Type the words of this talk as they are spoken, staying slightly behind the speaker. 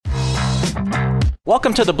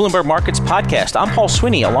Welcome to the Bloomberg Markets Podcast. I'm Paul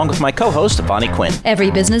Sweeney, along with my co-host, Bonnie Quinn.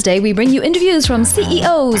 Every business day, we bring you interviews from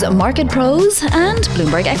CEOs, market pros, and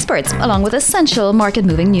Bloomberg experts, along with essential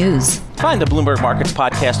market-moving news. Find the Bloomberg Markets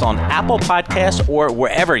Podcast on Apple Podcasts or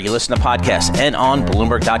wherever you listen to podcasts and on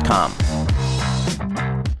Bloomberg.com.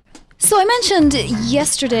 So I mentioned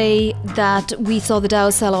yesterday that we saw the Dow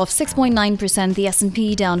sell off 6.9%, the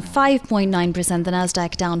S&P down 5.9%, the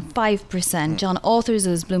Nasdaq down 5%. John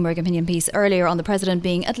Authers' Bloomberg opinion piece earlier on the president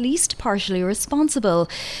being at least partially responsible.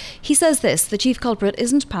 He says this: the chief culprit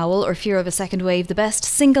isn't Powell or fear of a second wave. The best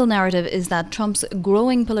single narrative is that Trump's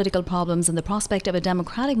growing political problems and the prospect of a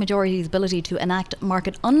Democratic majority's ability to enact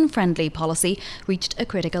market-unfriendly policy reached a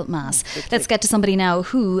critical mass. Let's get to somebody now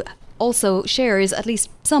who also shares at least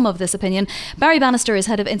some of this opinion. Barry Bannister is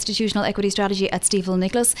head of institutional equity strategy at Stifel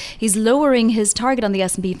Nicholas. He's lowering his target on the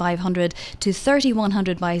S&P 500 to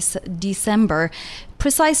 3,100 by December,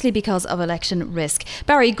 precisely because of election risk.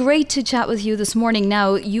 Barry, great to chat with you this morning.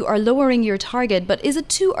 Now, you are lowering your target, but is it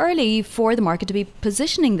too early for the market to be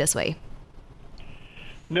positioning this way?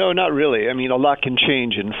 No, not really. I mean, a lot can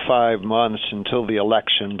change in 5 months until the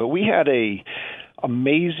election, but we had a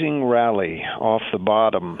amazing rally off the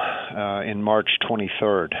bottom in March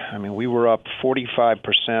 23rd. I mean, we were up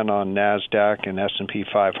 45% on NASDAQ and S&P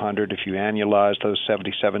 500. If you annualize those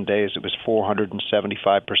 77 days, it was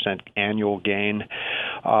 475% annual gain.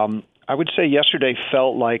 I would say yesterday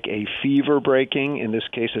felt like a fever breaking, in this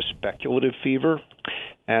case a speculative fever.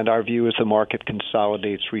 And our view is the market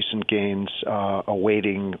consolidates recent gains,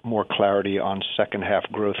 awaiting more clarity on second half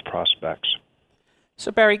growth prospects. So,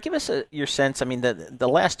 Barry, give us your sense. I mean, the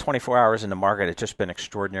last 24 hours in the market has just been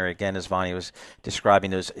extraordinary. Again, as Vonnie was describing,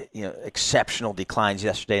 those exceptional declines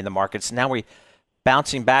yesterday in the markets. Now we're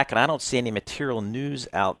bouncing back, and I don't see any material news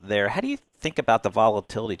out there. How do you think about the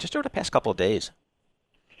volatility just over the past couple of days?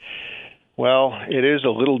 Well, it is a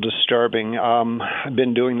little disturbing. I've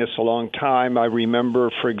been doing this a long time. I remember,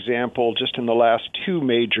 for example, just in the last two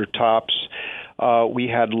major tops, we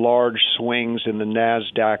had large swings in the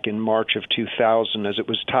NASDAQ in March of 2000 as it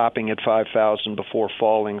was topping at 5,000 before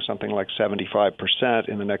falling something like 75%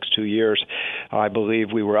 in the next 2 years. I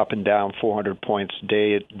believe we were up and down 400 points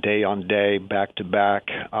day on day, back to back,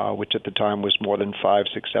 which at the time was more than 5,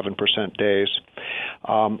 6, 7% days.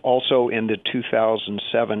 Also in the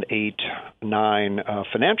 2007, 8, 9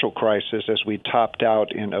 financial crisis, as we topped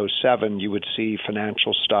out in 07, you would see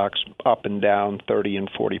financial stocks up and down 30 and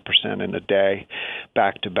 40% in a day,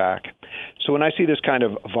 back to back. So when I see this kind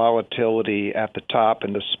of volatility at the top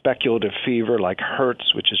and the speculative fever like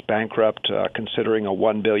Hertz, which is bankrupt, considering a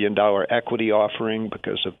 $1 billion equity offering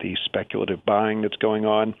because of the speculative buying that's going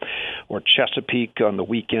on, or Chesapeake on the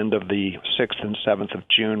weekend of the 6th and 7th of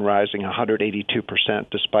June rising 182%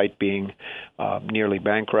 despite being nearly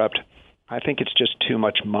bankrupt, I think it's just too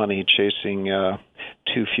much money chasing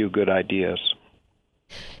too few good ideas.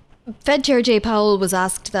 Fed Chair Jay Powell was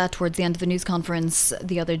asked that towards the end of the news conference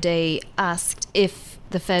the other day, asked if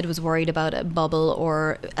the Fed was worried about a bubble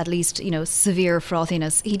or at least, severe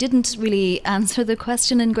frothiness. He didn't really answer the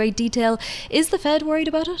question in great detail. Is the Fed worried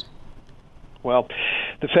about it? Well,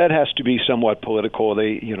 the Fed has to be somewhat political.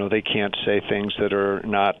 They can't say things that are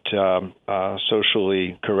not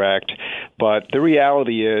socially correct. But the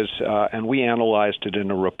reality is, and we analyzed it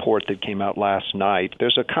in a report that came out last night,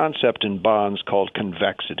 there's a concept in bonds called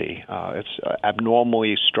convexity. It's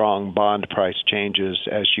abnormally strong bond price changes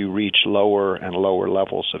as you reach lower and lower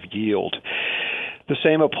levels of yield. The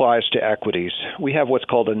same applies to equities. We have what's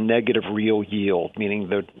called a negative real yield, meaning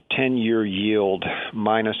the 10-year yield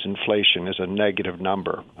minus inflation is a negative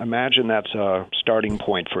number. Imagine that's a starting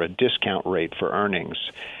point for a discount rate for earnings.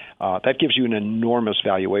 That gives you an enormous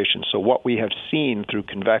valuation. So what we have seen through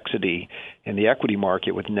convexity in the equity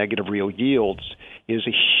market with negative real yields is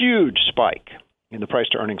a huge spike in the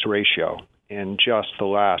price-to-earnings ratio in just the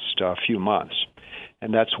last few months.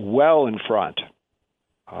 And that's well in front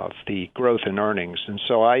of the growth in earnings. And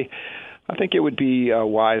so I think it would be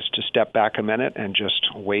wise to step back a minute and just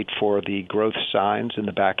wait for the growth signs in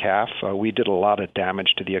the back half. We did a lot of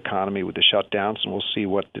damage to the economy with the shutdowns, and we'll see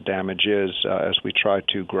what the damage is as we try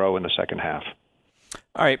to grow in the second half.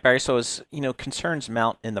 All right, Barry, so as concerns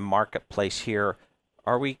mount in the marketplace here,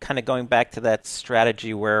 are we kind of going back to that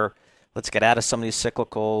strategy where let's get out of some of these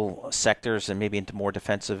cyclical sectors and maybe into more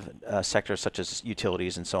defensive sectors such as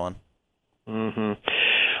utilities and so on? Mm-hmm.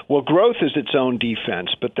 Well, growth is its own defense,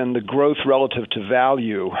 but then the growth relative to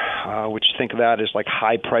value, which think of that as like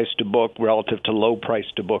high price to book relative to low price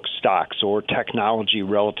to book stocks, or technology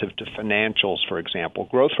relative to financials, for example.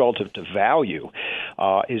 Growth relative to value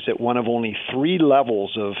is at one of only 3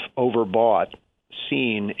 levels of overbought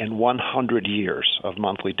seen in 100 years of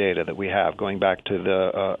monthly data that we have, going back to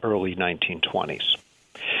the early 1920s.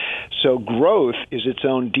 So growth is its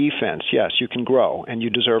own defense. Yes, you can grow, and you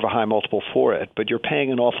deserve a high multiple for it, but you're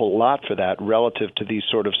paying an awful lot for that relative to these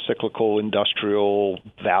sort of cyclical industrial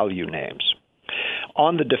value names.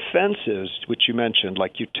 On the defensives, which you mentioned,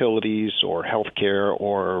 like utilities or healthcare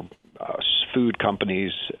or food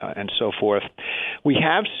companies and so forth, we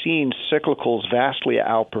have seen cyclicals vastly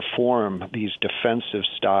outperform these defensive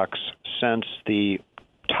stocks since the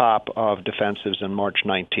top of defensives on March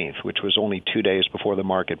 19th, which was only 2 days before the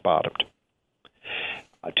market bottomed.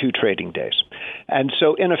 2 trading days. And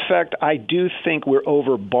so, in effect, I do think we're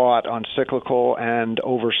overbought on cyclical and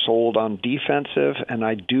oversold on defensive, and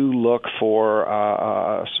I do look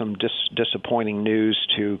for some disappointing news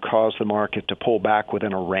to cause the market to pull back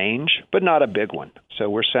within a range, but not a big one. So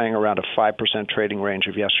we're saying around a 5% trading range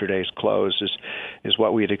of yesterday's close is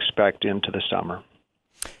what we'd expect into the summer.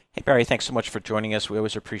 Hey, Barry, thanks so much for joining us. We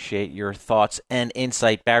always appreciate your thoughts and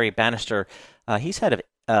insight. Barry Bannister, he's head of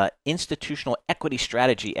institutional equity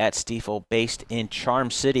strategy at Stifel, based in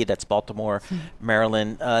Charm City, that's Baltimore,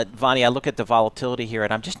 Maryland. Vonnie, I look at the volatility here,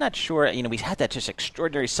 and I'm just not sure. We had that just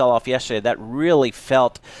extraordinary sell-off yesterday that really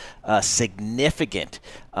felt significant,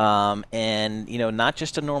 and not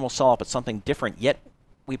just a normal sell-off, but something different. Yet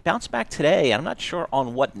we bounced back today. I'm not sure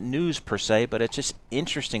on what news per se, but it's just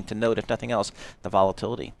interesting to note, if nothing else, the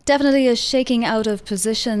volatility. Definitely a shaking out of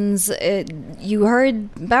positions. You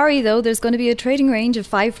heard Barry, though, there's going to be a trading range of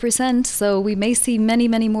 5%, so we may see many,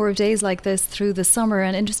 many more days like this through the summer.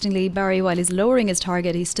 And interestingly, Barry, while he's lowering his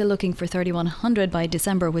target, he's still looking for 3,100 by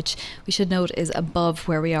December, which we should note is above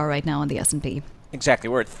where we are right now on the S&P. Exactly.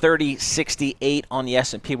 We're at 30.68 on the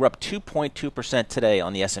S&P. We're up 2.2% today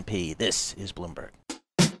on the S&P. This is Bloomberg.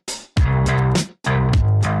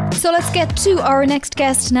 So let's get to our next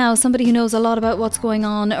guest now, somebody who knows a lot about what's going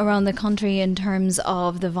on around the country in terms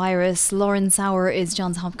of the virus. Lauren Sauer is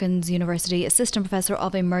Johns Hopkins University Assistant Professor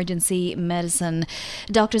of Emergency Medicine.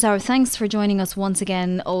 Dr. Sauer, thanks for joining us once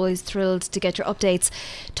again. Always thrilled to get your updates.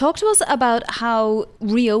 Talk to us about how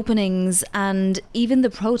reopenings and even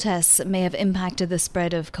the protests may have impacted the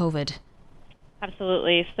spread of COVID.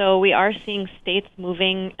 Absolutely. So we are seeing states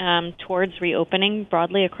moving towards reopening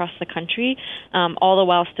broadly across the country, all the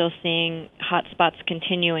while still seeing hotspots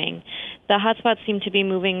continuing. The hotspots seem to be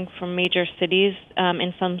moving from major cities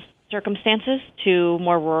in some circumstances to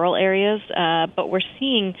more rural areas, but we're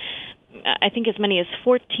seeing I think as many as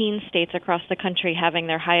 14 states across the country having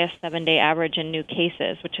their highest 7-day average in new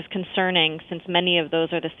cases, which is concerning since many of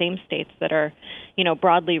those are the same states that are,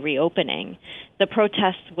 broadly reopening. The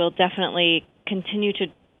protests will definitely continue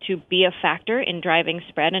to be a factor in driving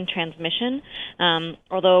spread and transmission,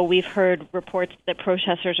 although we've heard reports that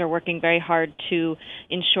protesters are working very hard to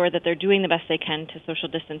ensure that they're doing the best they can to social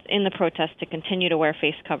distance in the protests, to continue to wear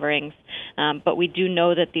face coverings. But we do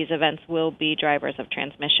know that these events will be drivers of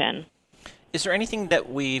transmission. Is there anything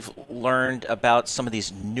that we've learned about some of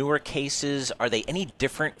these newer cases? Are they any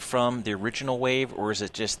different from the original wave, or is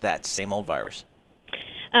it just that same old virus?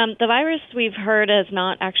 The virus we've heard is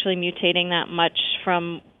not actually mutating that much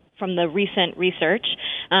from the recent research.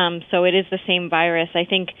 So it is the same virus. I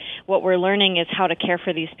think what we're learning is how to care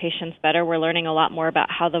for these patients better. We're learning a lot more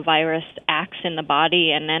about how the virus acts in the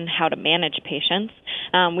body and then how to manage patients.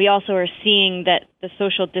 We also are seeing that the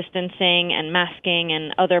social distancing and masking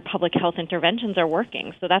and other public health interventions are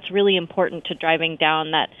working. So that's really important to driving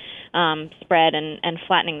down that spread and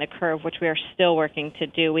flattening the curve, which we are still working to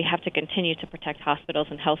do. We have to continue to protect hospitals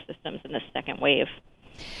and health systems in this second wave.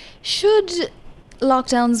 Should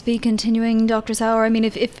lockdowns be continuing, Dr. Sauer? I mean,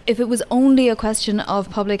 if it was only a question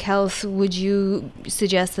of public health, would you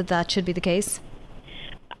suggest that should be the case?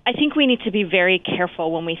 I think we need to be very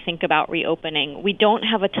careful when we think about reopening. We don't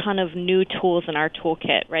have a ton of new tools in our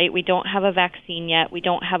toolkit, right? We don't have a vaccine yet. We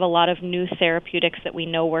don't have a lot of new therapeutics that we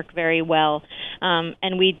know work very well.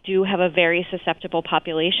 And we do have a very susceptible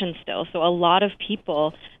population still. So a lot of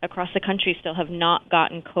people across the country still have not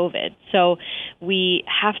gotten COVID. So we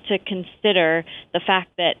have to consider the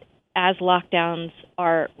fact that as lockdowns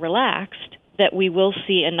are relaxed, that we will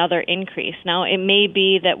see another increase. Now, it may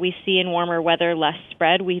be that we see in warmer weather less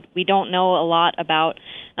spread. We don't know a lot about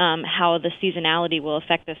how the seasonality will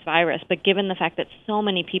affect this virus, but given the fact that so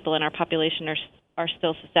many people in our population are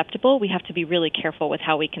still susceptible, we have to be really careful with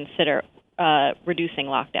how we consider reducing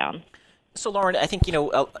lockdown. So, Lauren, I think,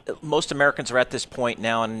 most Americans are at this point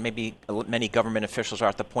now, and maybe many government officials are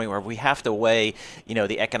at the point where we have to weigh,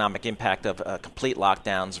 the economic impact of complete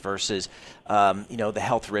lockdowns versus, the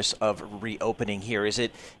health risks of reopening here. Is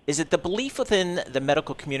it the belief within the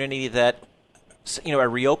medical community that a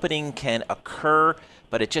reopening can occur,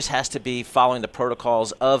 but it just has to be following the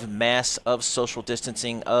protocols of masks, of social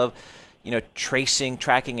distancing, of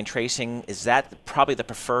tracking and tracing. Is that probably the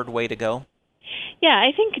preferred way to go? Yeah,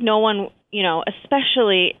 I think no one,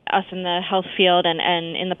 especially us in the health field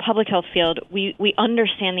and in the public health field, we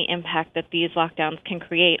understand the impact that these lockdowns can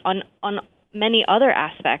create on many other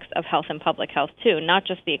aspects of health and public health too, not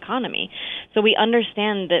just the economy. So we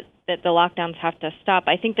understand that the lockdowns have to stop.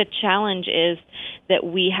 I think the challenge is that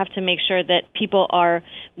we have to make sure that people are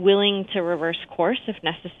willing to reverse course if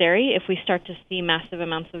necessary. If we start to see massive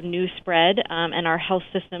amounts of new spread and our health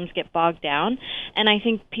systems get bogged down, and I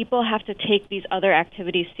think people have to take these other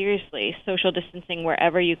activities seriously, social distancing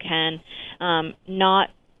wherever you can, not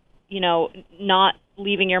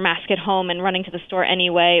leaving your mask at home and running to the store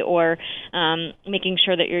anyway, or making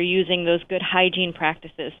sure that you're using those good hygiene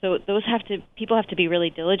practices. So people have to be really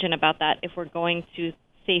diligent about that if we're going to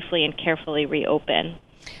safely and carefully reopen.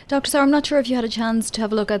 Dr. Sauer, I'm not sure if you had a chance to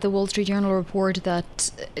have a look at the Wall Street Journal report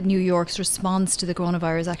that New York's response to the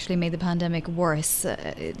coronavirus actually made the pandemic worse,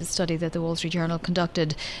 the study that the Wall Street Journal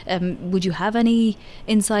conducted. Would you have any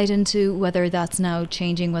insight into whether that's now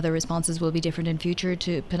changing, whether responses will be different in future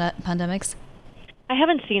to pandemics? I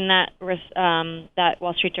haven't seen that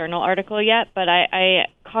Wall Street Journal article yet, but I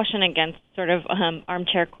caution against sort of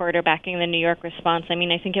armchair quarterbacking the New York response. I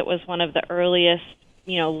mean, I think it was one of the earliest,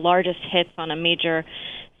 largest hits on a major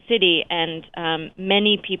city, and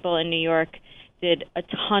many people in New York did a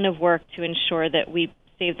ton of work to ensure that we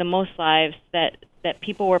saved the most lives, that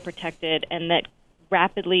people were protected, and that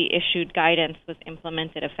rapidly issued guidance was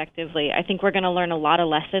implemented effectively. I think we're going to learn a lot of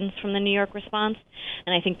lessons from the New York response,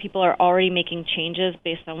 and I think people are already making changes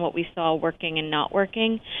based on what we saw working and not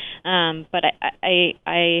working. But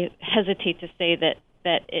I hesitate to say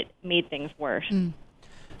that it made things worse. Mm.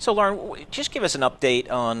 So, Lauren, just give us an update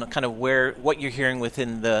on kind of what you're hearing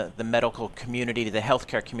within the medical community, the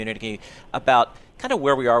healthcare community, about kind of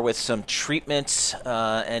where we are with some treatments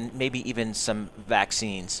and maybe even some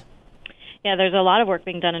vaccines. Yeah, there's a lot of work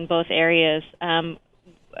being done in both areas.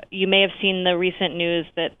 You may have seen the recent news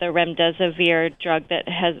that the remdesivir drug that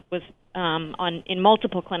was in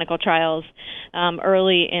multiple clinical trials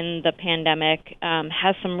early in the pandemic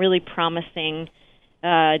has some really promising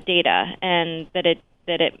data, and that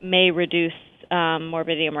it may reduce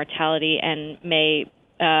morbidity and mortality and may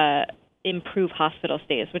improve hospital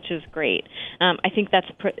stays, which is great. I think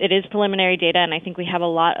it is preliminary data, and I think we have a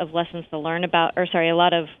lot of lessons to learn a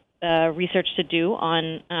lot of research to do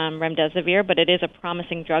on remdesivir, but it is a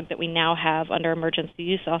promising drug that we now have under emergency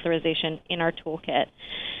use authorization in our toolkit.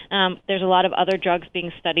 There's a lot of other drugs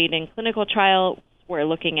being studied in clinical trial. We're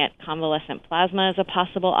looking at convalescent plasma as a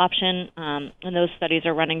possible option, and those studies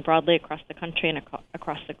are running broadly across the country and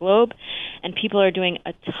across the globe. And people are doing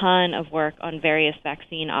a ton of work on various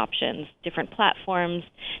vaccine options, different platforms,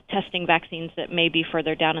 testing vaccines that may be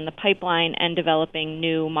further down in the pipeline, and developing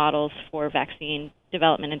new models for vaccine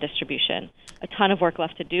development and distribution. A ton of work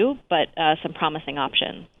left to do, but some promising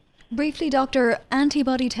options. Briefly, Doctor,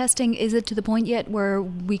 antibody testing, is it to the point yet where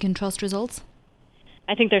we can trust results?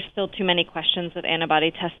 I think there's still too many questions with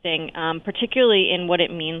antibody testing, particularly in what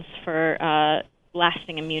it means for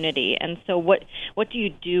lasting immunity. And so what do you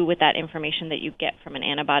do with that information that you get from an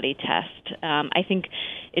antibody test? I think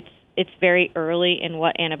it's very early in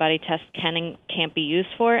what antibody tests can and can't be used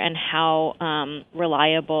for, and how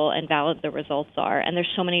reliable and valid the results are. And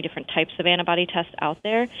there's so many different types of antibody tests out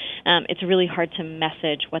there. It's really hard to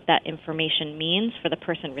message what that information means for the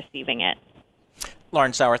person receiving it.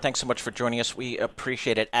 Lauren Sauer, thanks so much for joining us. We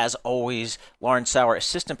appreciate it. As always, Lauren Sauer,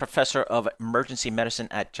 Assistant Professor of Emergency Medicine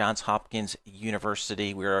at Johns Hopkins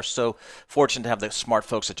University. We are so fortunate to have the smart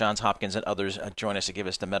folks at Johns Hopkins and others join us to give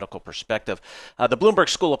us the medical perspective. The Bloomberg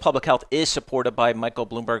School of Public Health is supported by Michael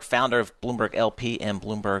Bloomberg, founder of Bloomberg LP and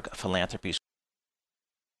Bloomberg Philanthropies.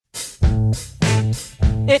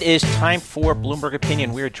 It is time for Bloomberg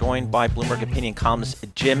Opinion. We are joined by Bloomberg Opinion columnist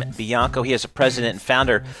Jim Bianco. He is the president and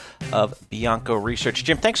founder of Bianco Research.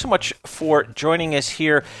 Jim, thanks so much for joining us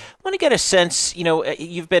here. I want to get a sense,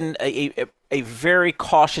 you've been a very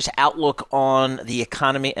cautious outlook on the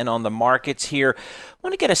economy and on the markets here. I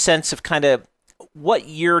want to get a sense of kind of what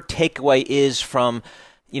your takeaway is from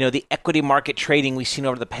the equity market trading we've seen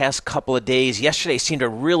over the past couple of days. Yesterday seemed to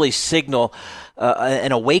really signal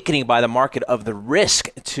an awakening by the market of the risk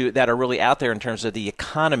that are really out there in terms of the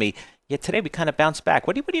economy. Yet today we kind of bounced back.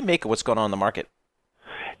 What do you make of what's going on in the market?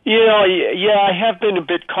 I have been a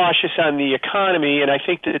bit cautious on the economy, and I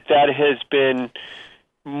think that has been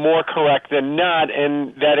more correct than not,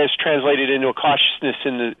 and that has translated into a cautiousness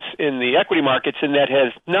in the equity markets, and that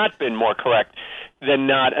has not been more correct than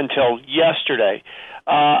not until yesterday.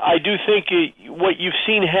 I do think what you've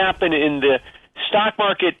seen happen in the stock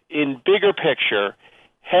market in bigger picture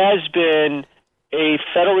has been a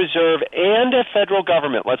Federal Reserve and a federal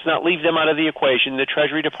government, let's not leave them out of the equation, the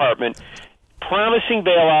Treasury Department, promising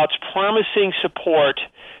bailouts, promising support,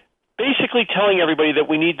 basically telling everybody that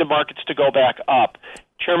we need the markets to go back up.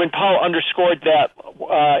 Chairman Powell underscored that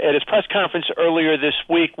at his press conference earlier this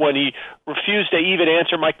week when he refused to even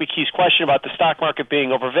answer Mike McKee's question about the stock market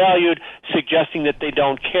being overvalued, suggesting that they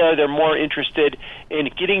don't care. They're more interested in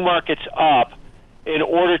getting markets up in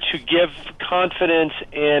order to give confidence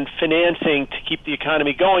and financing to keep the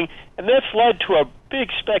economy going. And that's led to a big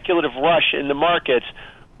speculative rush in the markets,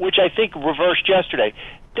 which I think reversed yesterday.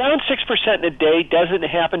 Down 6% in a day doesn't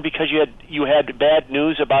happen because you had bad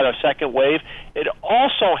news about a second wave. It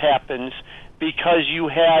also happens because you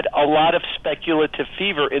had a lot of speculative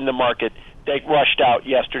fever in the market that rushed out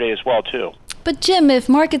yesterday as well, too. But Jim, if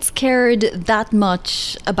markets cared that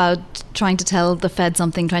much about trying to tell the Fed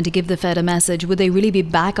something, trying to give the Fed a message, would they really be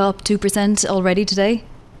back up 2% already today?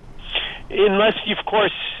 Unless, of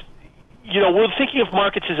course, we're thinking of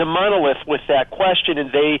markets as a monolith with that question,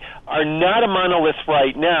 and they are not a monolith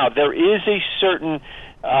right now. There is a certain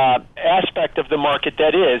aspect of the market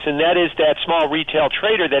that is, and that is that small retail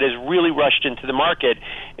trader that has really rushed into the market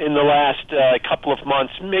in the last couple of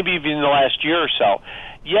months, maybe even in the last year or so.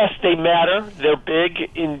 Yes, they matter. They're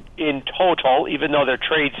big in total, even though their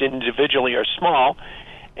trades individually are small,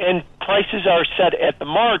 and prices are set at the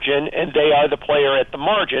margin, and they are the player at the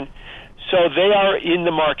margin. So they are in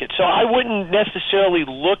the market. So I wouldn't necessarily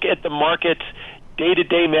look at the market's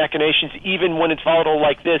day-to-day machinations, even when it's volatile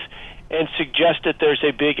like this, and suggest that there's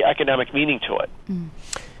a big economic meaning to it.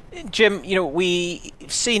 Jim, we've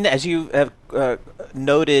seen, as you have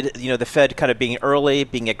noted, the Fed kind of being early,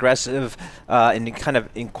 being aggressive, and kind of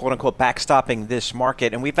in quote-unquote backstopping this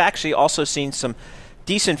market. And we've actually also seen some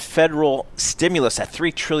decent federal stimulus. That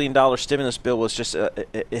 $3 trillion stimulus bill was just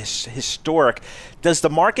historic. Does the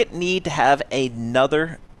market need to have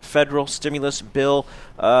another federal stimulus bill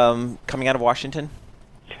coming out of Washington?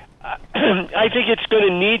 I think it's going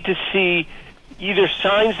to need to see either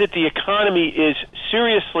signs that the economy is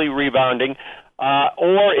seriously rebounding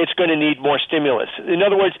or it's going to need more stimulus. In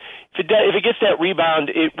other words, if it gets that rebound,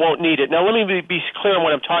 it won't need it. Now, let me be clear on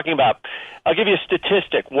what I'm talking about. I'll give you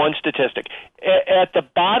one statistic. At the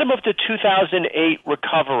bottom of the 2008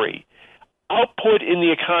 recovery, output in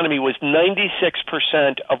the economy was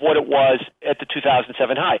 96% of what it was at the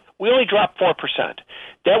 2007 high. We only dropped 4%.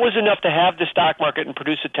 That was enough to have the stock market and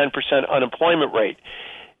produce a 10% unemployment rate.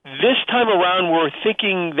 This time around, we're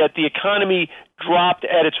thinking that the economy dropped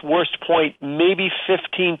at its worst point maybe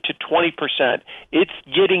 15 to 20%. It's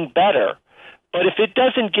getting better. But if it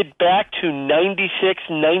doesn't get back to 96,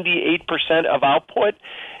 98% of output,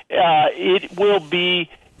 it will be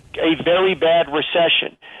a very bad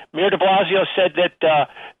recession. Mayor de Blasio said that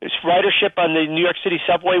ridership on the New York City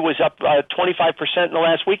subway was up 25% in the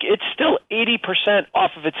last week. It's still 80%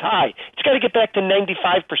 off of its high. It's got to get back to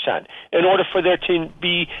 95% in order for there to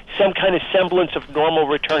be some kind of semblance of normal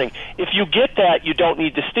returning. If you get that, you don't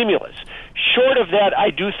need the stimulus. Short of that, I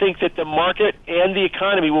do think that the market and the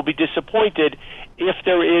economy will be disappointed if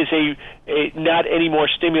there is a not any more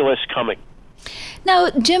stimulus coming.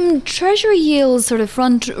 Now, Jim, Treasury yields sort of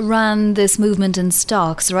front-ran this movement in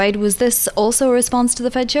stocks, right? Was this also a response to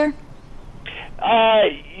the Fed chair?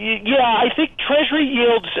 Yeah, I think Treasury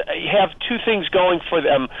yields have two things going for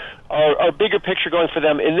them, or a bigger picture going for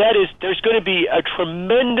them, and that is there's going to be a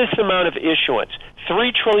tremendous amount of issuance,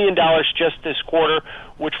 $3 trillion just this quarter,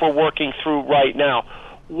 which we're working through right now.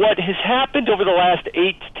 What has happened over the last 8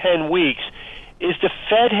 to 10 weeks is the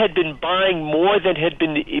Fed had been buying more than had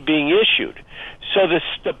been being issued. So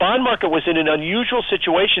the bond market was in an unusual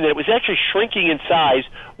situation that it was actually shrinking in size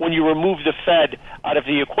when you remove the Fed out of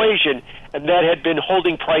the equation, and that had been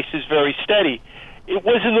holding prices very steady. It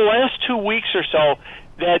was in the last 2 weeks or so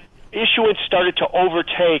that issuance started to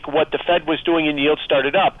overtake what the Fed was doing and yields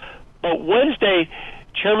started up. But Wednesday,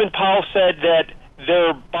 Chairman Powell said that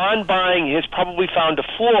their bond buying has probably found a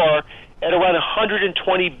floor at around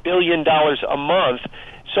 $120 billion a month.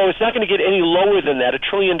 So it's not going to get any lower than that. $1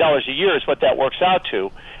 trillion a year is what that works out to.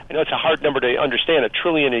 I know it's a hard number to understand, $1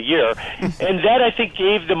 trillion a year. And that, I think,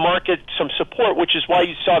 gave the market some support, which is why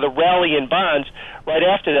you saw the rally in bonds right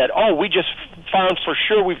after that. Oh, we just found for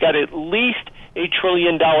sure we've got at least $1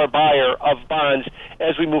 trillion buyer of bonds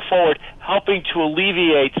as we move forward, helping to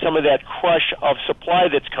alleviate some of that crush of supply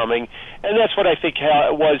that's coming. And that's what I think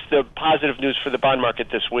was the positive news for the bond market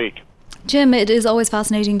this week. Jim, it is always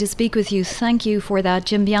fascinating to speak with you. Thank you for that.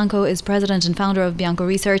 Jim Bianco is president and founder of Bianco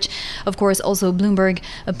Research, of course, also Bloomberg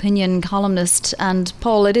opinion columnist. And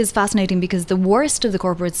Paul, it is fascinating because the worst of the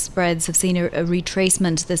corporate spreads have seen a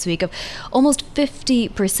retracement this week of almost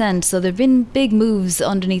 50%. So there have been big moves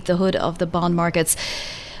underneath the hood of the bond markets.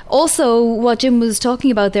 Also, what Jim was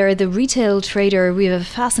talking about there, the retail trader, we have a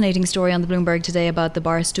fascinating story on the Bloomberg today about the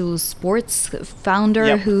Barstool Sports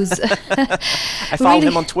founder who's... I follow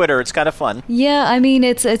him on Twitter. It's kind of fun. Yeah, I mean,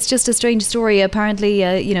 it's just a strange story. Apparently,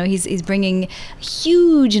 he's bringing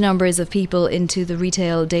huge numbers of people into the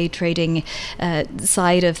retail day trading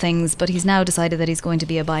side of things, but he's now decided that he's going to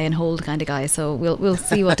be a buy and hold kind of guy. So we'll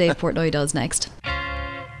see what Dave Portnoy does next.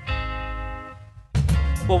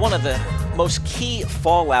 Well, one of the most key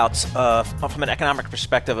fallouts from an economic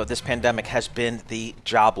perspective of this pandemic has been the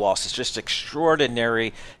job losses, just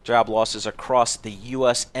extraordinary job losses across the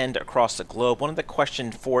U.S. and across the globe. One of the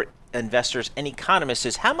questions for investors and economists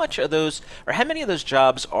is how many of those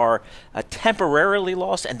jobs are temporarily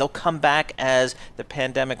lost and they'll come back as the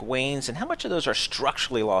pandemic wanes, and how much of those are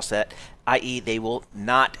structurally lost, i.e. they will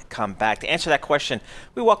not come back? To answer that question,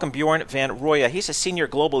 we welcome Bjorn van Rooyen. He's a senior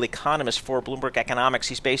global economist for Bloomberg Economics.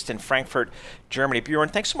 He's based in Frankfurt, Germany. Bjorn,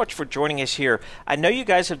 thanks so much for joining us here. I know you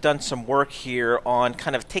guys have done some work here on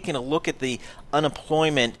kind of taking a look at the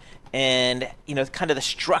unemployment and, kind of the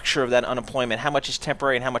structure of that unemployment, how much is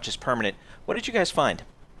temporary and how much is permanent. What did you guys find?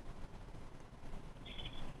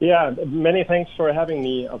 Yeah, many thanks for having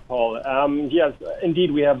me, Paul. Yes,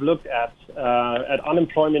 indeed, we have looked at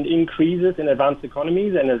unemployment increases in advanced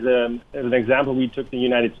economies, and as an example, we took the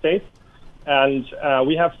United States, and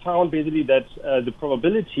we have found basically that the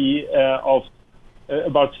probability of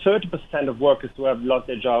about 30% of workers who have lost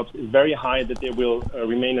their jobs is very high that they will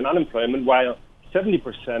remain in unemployment, while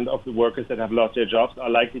 70% of the workers that have lost their jobs are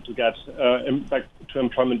likely to get back to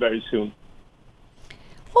employment very soon.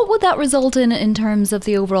 What would that result in terms of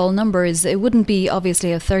the overall numbers? It wouldn't be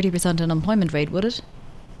obviously a 30% unemployment rate, would it?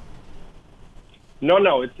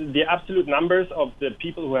 No, it's the absolute numbers of the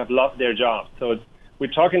people who have lost their jobs. So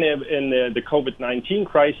we're talking in the COVID-19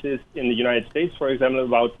 crisis in the United States, for example,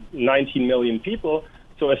 about 19 million people.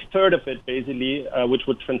 So a third of it, basically, which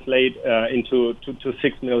would translate into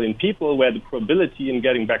 6 million people, where the probability in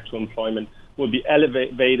getting back to employment would be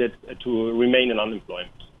elevated to remain in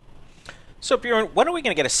unemployment. So, Bjorn, when are we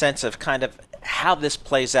going to get a sense of kind of how this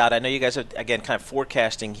plays out? I know you guys are, again, kind of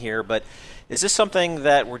forecasting here, but is this something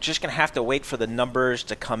that we're just going to have to wait for the numbers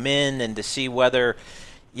to come in and to see whether,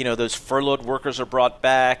 those furloughed workers are brought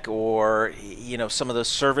back or, some of those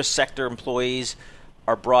service sector employees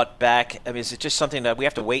are brought back? I mean, is it just something that we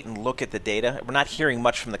have to wait and look at the data? We're not hearing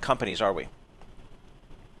much from the companies, are we?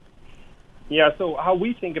 Yeah, so how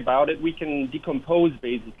we think about it, we can decompose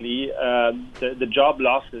basically the job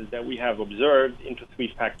losses that we have observed into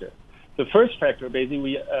three factors. The first factor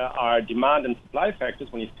basically are demand and supply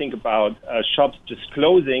factors. When you think about shops just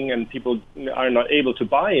closing and people are not able to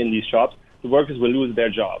buy in these shops, the workers will lose their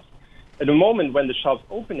jobs. At the moment when the shops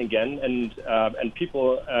open again and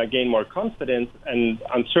people gain more confidence and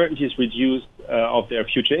uncertainty is reduced of their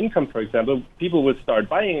future income, for example, people will start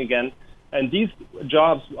buying again, and these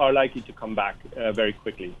jobs are likely to come back very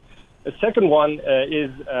quickly. The second one is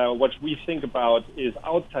what we think about is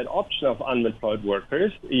outside option of unemployed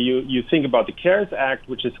workers. You think about the CARES Act,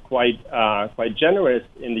 which is quite generous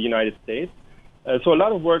in the United States. So a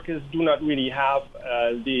lot of workers do not really have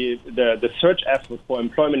the search effort for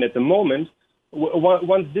employment at the moment.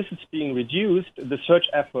 Once this is being reduced, the search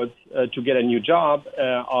efforts to get a new job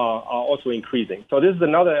are also increasing. So this is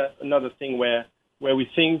another thing where we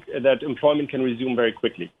think that employment can resume very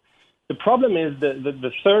quickly. The problem is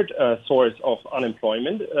the third source of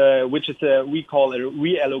unemployment, which is we call a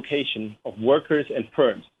reallocation of workers and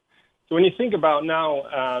firms. So when you think about now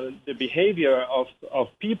the behavior of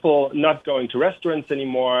people not going to restaurants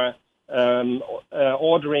anymore,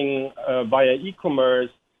 ordering via e-commerce,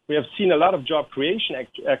 we have seen a lot of job creation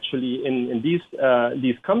actually in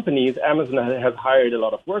these companies. Amazon has hired a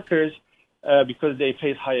lot of workers because they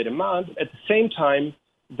face higher demand. At the same time,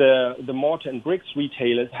 the mortar and bricks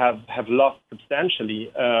retailers have lost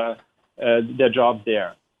substantially their job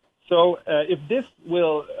there. So if this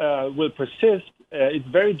will persist, it's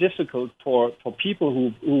very difficult for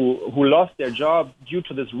people who lost their job due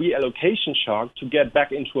to this reallocation shock to get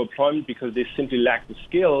back into employment because they simply lack the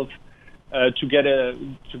skills to get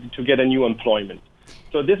a new employment.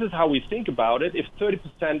 So this is how we think about it. If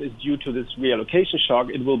 30% is due to this reallocation shock,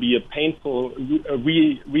 it will be a painful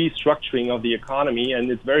restructuring of the economy,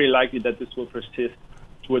 and it's very likely that this will persist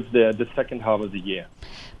towards the second half of the year.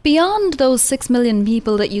 Beyond those 6 million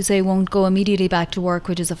people that you say won't go immediately back to work,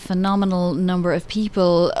 which is a phenomenal number of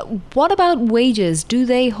people, what about wages? Do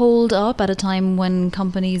they hold up at a time when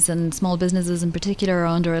companies and small businesses in particular are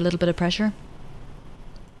under a little bit of pressure?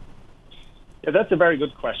 Yeah, that's a very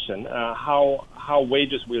good question. How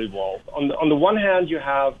wages will evolve. On the one hand, you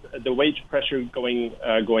have the wage pressure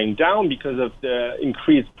going down because of the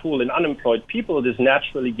increased pool in unemployed people. This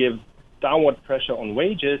naturally gives downward pressure on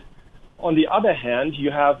wages. On the other hand,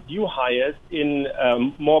 you have new hires in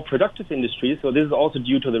more productive industries. So this is also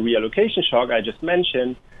due to the reallocation shock I just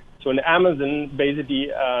mentioned. So in Amazon,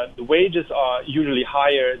 basically, the wages are usually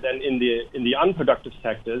higher than in the unproductive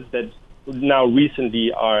sectors that now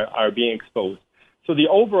recently are being exposed. So the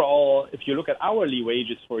overall, if you look at hourly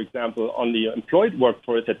wages, for example, on the employed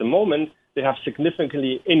workforce at the moment, they have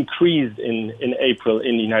significantly increased in April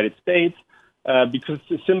in the United States. Because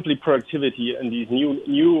simply productivity and these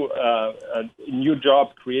new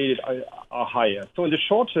jobs created are higher. So in the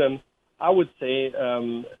short term, I would say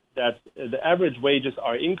that the average wages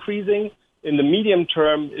are increasing. In the medium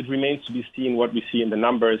term, it remains to be seen what we see in the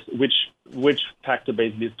numbers, which factor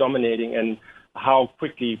basically is dominating and how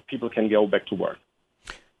quickly people can go back to work.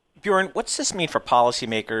 Bjorn, what's this mean for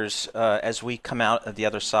policymakers as we come out of the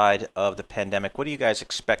other side of the pandemic? What do you guys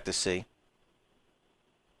expect to see?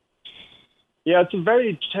 Yeah, it's a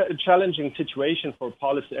very challenging situation for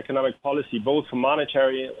economic policy, both for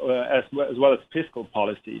monetary as well as fiscal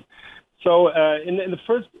policy. So in the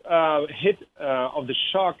first hit of the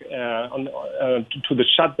shock to the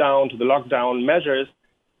shutdown, to the lockdown measures,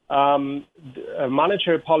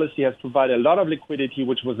 monetary policy has provided a lot of liquidity,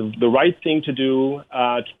 which was the right thing to do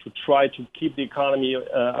to try to keep the economy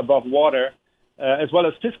above water. As well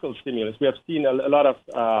as fiscal stimulus. We have seen a lot of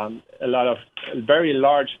very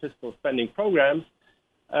large fiscal spending programs,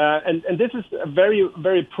 and this is very,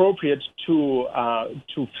 very appropriate to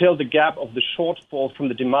fill the gap of the shortfall from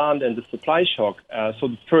the demand and the supply shock. So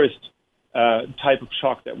the first type of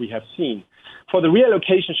shock that we have seen. For the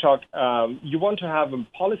reallocation shock, you want to have a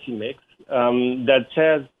policy mix that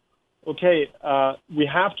says, okay, we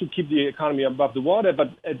have to keep the economy above the water, but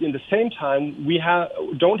in the same time, we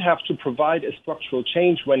don't have to provide a structural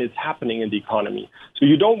change when it's happening in the economy. So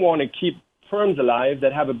you don't want to keep firms alive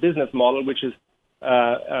that have a business model which is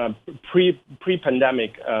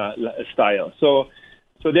pre-pandemic style. So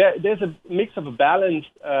there's a mix of a balance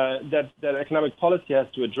that economic policy has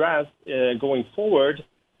to address going forward.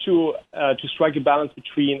 To strike a balance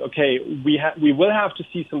between, okay, we will have to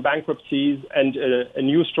see some bankruptcies and a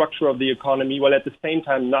new structure of the economy, while at the same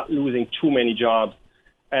time not losing too many jobs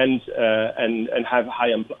and have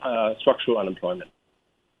high structural unemployment.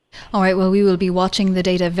 All right, well, we will be watching the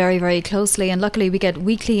data very, very closely. And luckily, we get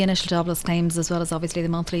weekly initial jobless claims as well as obviously the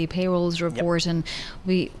monthly payrolls report. Yep. And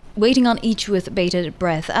we waiting on each with bated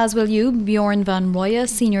breath, as will you, Bjorn van Rooyen,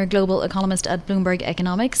 Senior Global Economist at Bloomberg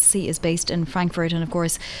Economics. He is based in Frankfurt. And of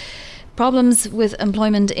course, problems with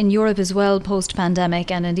employment in Europe as well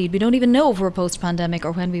post-pandemic. And indeed, we don't even know if we're post-pandemic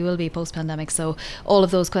or when we will be post-pandemic. So all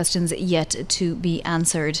of those questions yet to be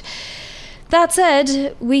answered. That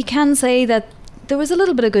said, we can say that there was a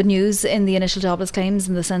little bit of good news in the initial jobless claims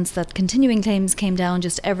in the sense that continuing claims came down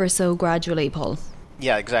just ever so gradually, Paul.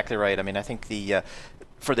 Yeah, exactly right. I mean, I think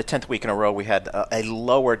for the 10th week in a row, we had a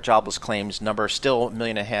lower jobless claims number. Still 1.5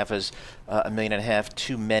 million is 1.5 million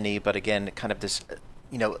too many, but again, kind of this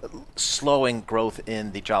slowing growth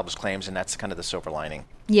in the jobless claims, and that's kind of the silver lining.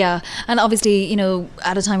 Yeah, and obviously,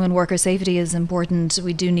 at a time when worker safety is important,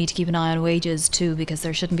 we do need to keep an eye on wages too, because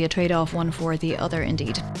there shouldn't be a trade-off one for the other,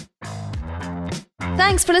 indeed.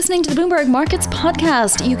 Thanks for listening to the Bloomberg Markets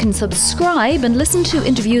podcast. You can subscribe and listen to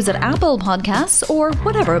interviews at Apple Podcasts or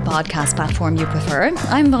whatever podcast platform you prefer.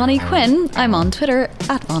 I'm Vonnie Quinn. I'm on Twitter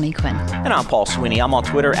at Vonnie Quinn. And I'm Paul Sweeney. I'm on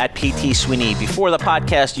Twitter at PT Sweeney. Before the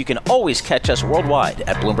podcast, you can always catch us worldwide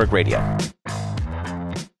at Bloomberg Radio.